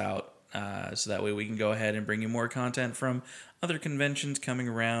help us out. So that way we can go ahead and bring you more content from other conventions coming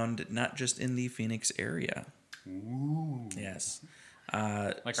around, not just in the Phoenix area. Ooh. Yes.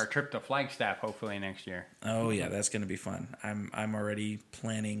 Like our trip to Flagstaff, hopefully next year. Oh yeah, that's going to be fun. I'm already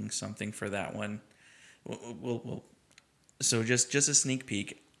planning something for that one. We'll so just a sneak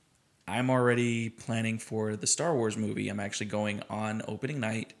peek. I'm already planning for the Star Wars movie. I'm actually going on opening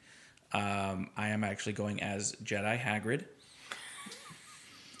night. I am actually going as Jedi Hagrid.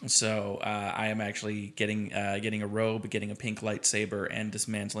 So I am actually getting a robe, getting a pink lightsaber, and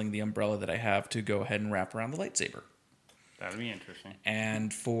dismantling the umbrella that I have to go ahead and wrap around the lightsaber. That'll be interesting.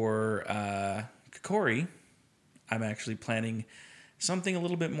 And for Kokori, I'm actually planning something a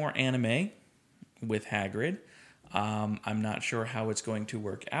little bit more anime with Hagrid. I'm not sure how it's going to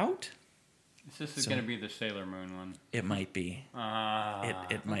work out. This is going to be the Sailor Moon one. It might be.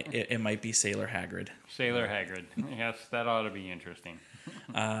 It might be Sailor Hagrid. Sailor Hagrid. Yes, that ought to be interesting.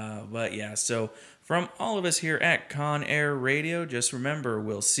 But yeah, so from all of us here at Con Air Radio, just remember,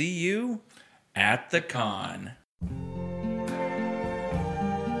 we'll see you at the con.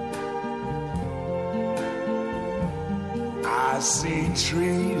 I see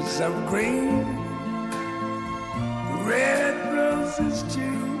trees of green, red roses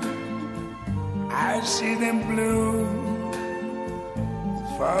too. I see them bloom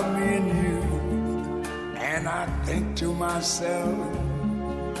for me and you. And I think to myself,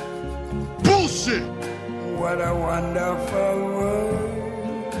 bullshit! What a wonderful world.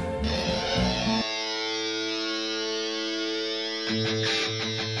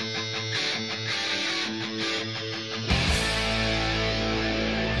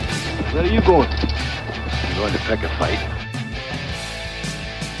 Where are you going? I'm going to pick a fight.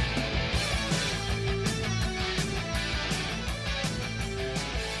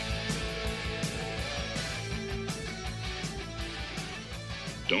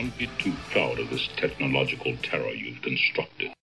 Don't be too proud of this technological terror you've constructed.